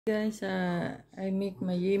Guys, I make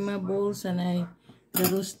my Yema balls and I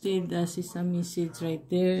roasted sesame seeds right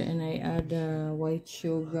there, and I add white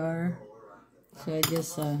sugar. So I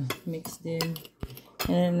just mix them,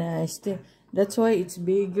 and I still. That's why it's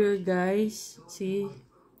bigger, guys. See,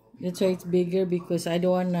 that's why it's bigger because I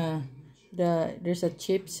don't wanna. There's a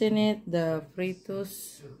chips in it, the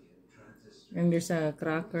Fritos, and there's a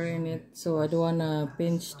cracker in it. So I don't wanna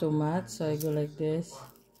pinch too much. So I go like this,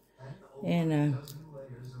 and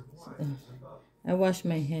I wash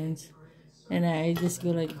my hands, and I just go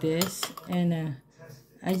like this, and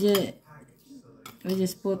I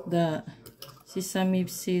just put the sesame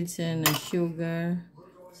seeds and sugar,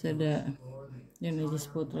 so that I just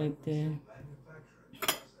put right there,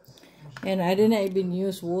 and I didn't even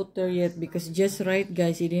use water yet because just right,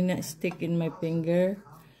 guys, it didn't stick in my finger.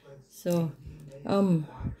 So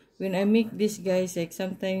when I make this, guys, like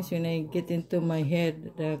sometimes when I get into my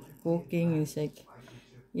head, the cooking is like,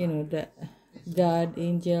 that God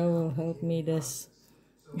angel will help me. This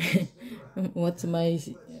what's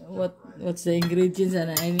the ingredients,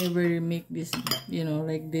 and I never make this,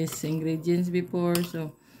 like this ingredients before,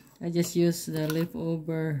 so I just use the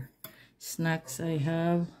leftover snacks I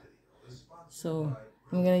have. So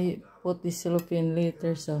I'm gonna put this cellophane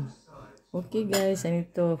later. So okay, guys, I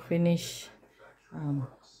need to finish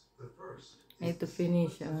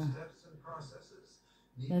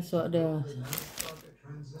that's what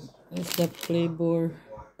it's the flavor.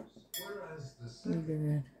 Look at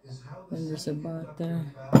that. And there's a butter.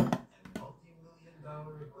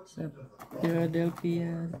 Some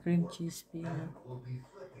Philadelphia cream cheese peanut.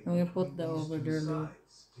 I'm gonna put that over there later.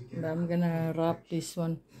 But I'm gonna wrap this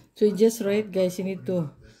one. So it's just right, guys. You need to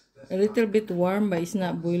a little bit warm, but it's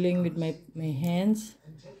not boiling with my hands.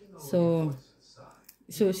 So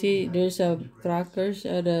see, there's a crackers,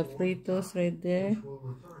 the Fritos right there,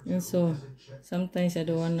 and so sometimes I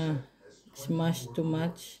don't wanna smash too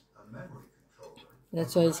much.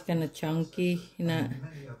 That's why it's kind of chunky,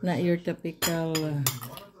 not your typical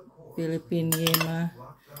Philippine Yema.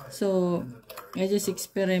 So I just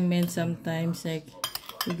experiment sometimes, like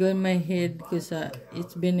it go in my head because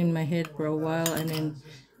it's been in my head for a while, and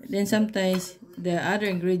then sometimes the other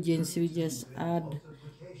ingredients we just add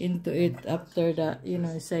into it after that.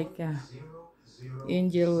 It's like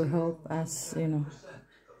angel will help us.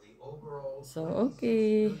 So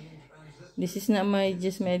okay. This is not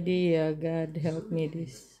just my idea. God help me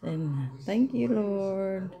this, and thank you,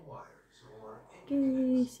 Lord.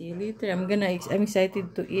 Okay, see you later. I'm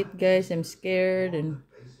excited to eat, guys. I'm scared,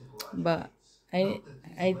 but I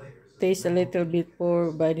taste a little bit more,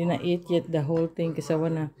 but I did not eat yet the whole thing because I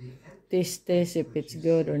wanna taste if it's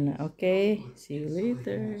good or not. Okay, see you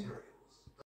later.